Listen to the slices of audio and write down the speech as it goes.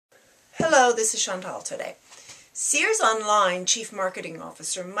Hello, this is Chantal today. Sears Online Chief Marketing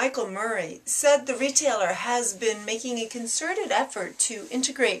Officer Michael Murray said the retailer has been making a concerted effort to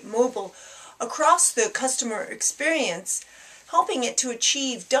integrate mobile across the customer experience, helping it to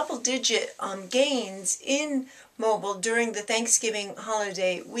achieve double-digit gains in mobile during the Thanksgiving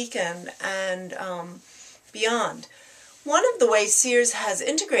holiday weekend and beyond. One of the ways Sears has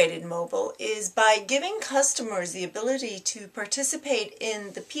integrated mobile is by giving customers the ability to participate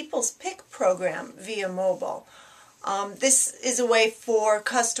in the People's Pick program via mobile. This is a way for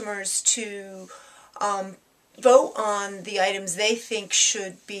customers to vote on the items they think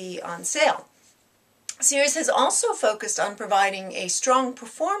should be on sale. Sears has also focused on providing a strong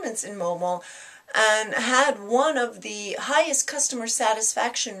performance in mobile and had one of the highest customer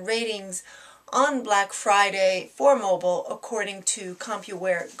satisfaction ratings on Black Friday for mobile, according to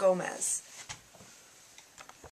CompuWare Gomez.